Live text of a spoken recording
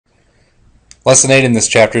Lesson 8 in this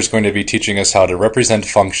chapter is going to be teaching us how to represent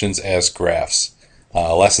functions as graphs.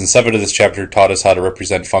 Lesson 7 of this chapter taught us how to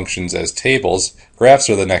represent functions as tables. Graphs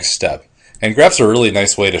are the next step. And graphs are a really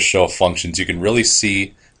nice way to show functions. You can really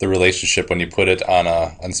see the relationship when you put it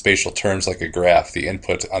on spatial terms like a graph, the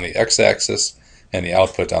input on the x-axis and the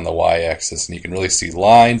output on the y-axis. And you can really see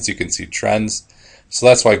lines, you can see trends. So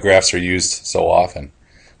that's why graphs are used so often.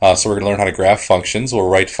 So we're going to learn how to graph functions. We'll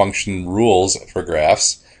write function rules for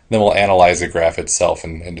graphs. Then we'll analyze the graph itself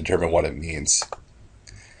and determine what it means.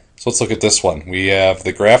 So let's look at this one. We have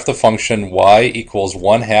the graph the function y equals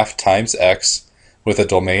 1/2 times x with a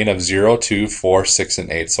domain of 0, 2, 4, 6,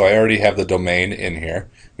 and 8. So I already have the domain in here.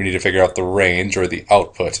 We need to figure out the range or the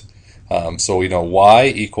output. So we know y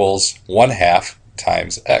equals 1/2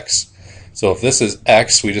 times x. So if this is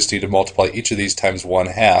x, we just need to multiply each of these times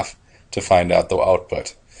 1/2 to find out the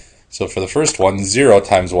output. So for the first one, 0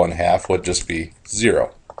 times 1/2 would just be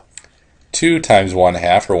 0. 2 times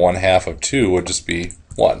 1/2, or 1/2 of 2, would just be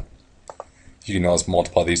 1. You can always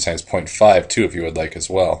multiply these times 0.5 too if you would like as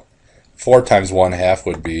well. 4 times 1/2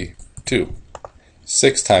 would be 2.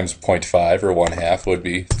 6 times 0.5, or 1/2, would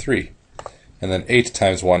be 3. And then 8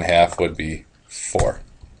 times 1/2 would be 4.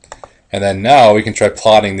 And then now we can try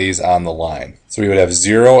plotting these on the line. So we would have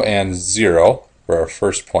 0 and 0 for our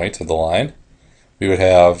first point of the line. We would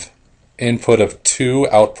have input of 2,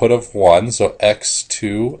 output of 1, so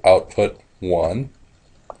x2, output 1.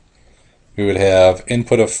 We would have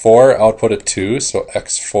input of 4, output of 2, so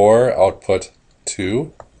x4, output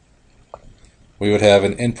 2. We would have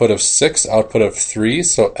an input of 6, output of 3,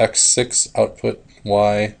 so x6, output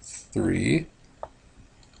y3.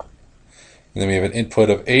 And then we have an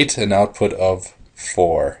input of 8 and output of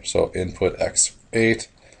 4, so input x8,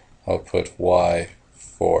 output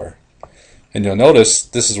y4. And you'll notice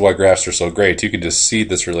this is why graphs are so great. You can just see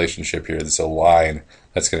this relationship here. There's a line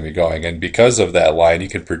that's going to be going. And because of that line, you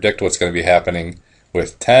can predict what's going to be happening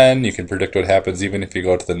with 10. You can predict what happens even if you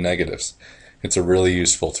go to the negatives. It's a really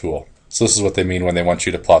useful tool. So this is what they mean when they want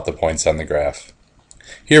you to plot the points on the graph.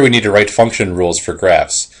 Here we need to write function rules for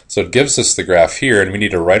graphs. So it gives us the graph here, and we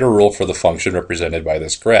need to write a rule for the function represented by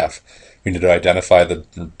this graph. We need to identify the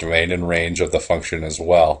domain and range of the function as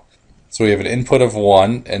well. So we have an input of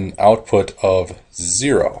 1 and output of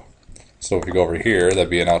 0. So if we go over here, that'd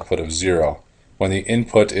be an output of 0. When the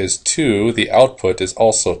input is 2, the output is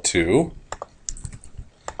also 2.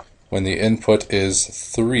 When the input is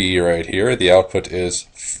 3 right here, the output is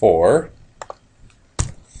 4.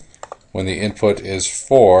 When the input is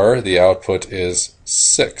 4, the output is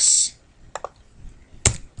 6.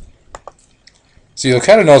 So you'll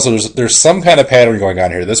kind of notice there's some kind of pattern going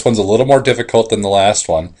on here. This one's a little more difficult than the last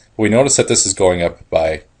one. We notice that this is going up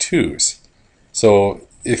by 2's. So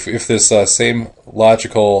if this same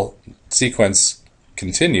logical sequence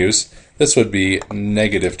continues, this would be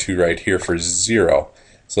 -2 right here for 0.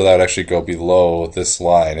 So that would actually go below this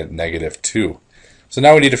line at -2. So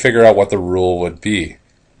now we need to figure out what the rule would be.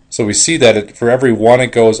 So we see that for every 1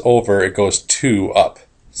 it goes over, it goes 2 up.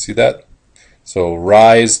 See that? So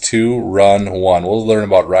rise 2, run 1. We'll learn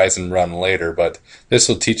about rise and run later, but this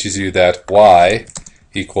will teach you that y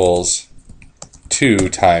equals 2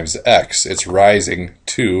 times x. It's rising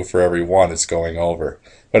 2 for every 1 it's going over.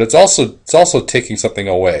 But it's also taking something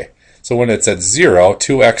away. So when it's at 0,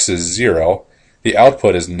 2x is 0. The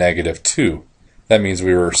output is -2. That means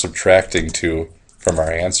we were subtracting 2 from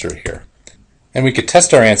our answer here. And we could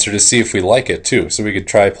test our answer to see if we like it too. So we could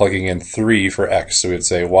try plugging in 3 for x. So we'd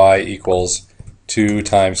say y equals 2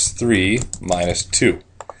 times 3 minus 2.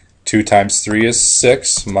 2 times 3 is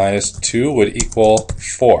 6, minus 2 would equal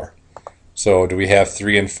 4. So do we have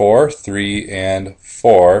 3 and 4? 3 and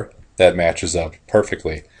 4, that matches up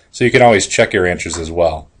perfectly. So you can always check your answers as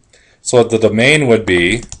well. So the domain would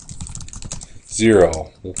be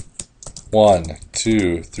 0, 1,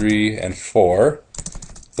 2, 3, and 4.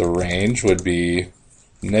 The range would be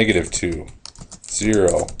 -2,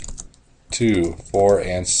 0, 2, 4,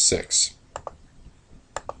 and 6.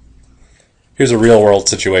 Here's a real-world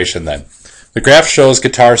situation then. The graph shows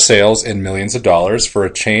guitar sales in millions of dollars for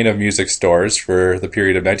a chain of music stores for the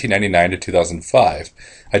period of 1999 to 2005.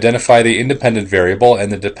 Identify the independent variable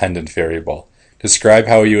and the dependent variable. Describe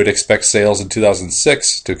how you would expect sales in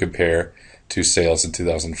 2006 to compare to sales in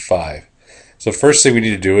 2005. So first thing we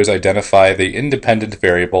need to do is identify the independent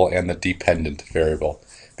variable and the dependent variable.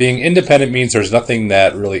 Being independent means there's nothing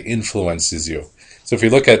that really influences you. So if you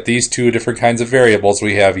look at these two different kinds of variables,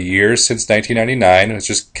 we have years since 1999, it's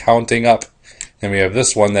just counting up. And we have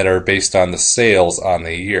this one that are based on the sales on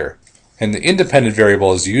the year. And the independent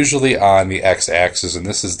variable is usually on the x-axis, and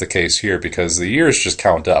this is the case here because the years just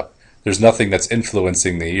count up. there's nothing that's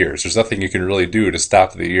influencing the years. There's nothing you can really do to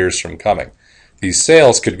stop the years from coming. These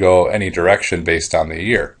sales could go any direction based on the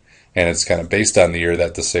year, and it's kind of based on the year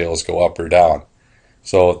that the sales go up or down.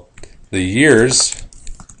 So the years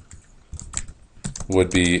would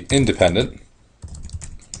be independent,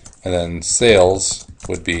 and then sales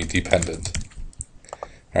would be dependent.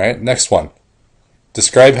 All right, next one.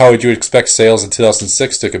 Describe how would you expect sales in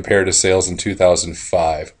 2006 to compare to sales in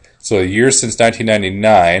 2005. So a year since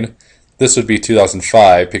 1999, this would be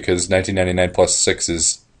 2005 because 1999 plus 6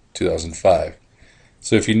 is 2005.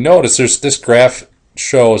 So if you notice, this graph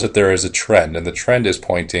shows that there is a trend, and the trend is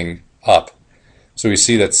pointing up. So we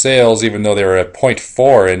see that sales, even though they were at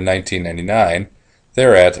 0.4 in 1999,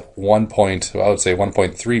 they're at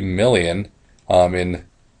 1.3 million in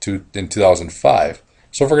 2005.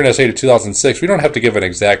 So if we're going to say to 2006, we don't have to give an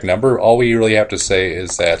exact number. All we really have to say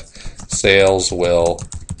is that sales will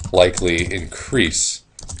likely increase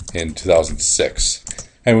in 2006.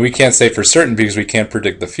 And we can't say for certain because we can't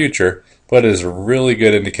predict the future, but it is a really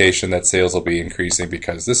good indication that sales will be increasing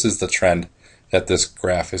because this is the trend that this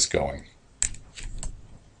graph is going.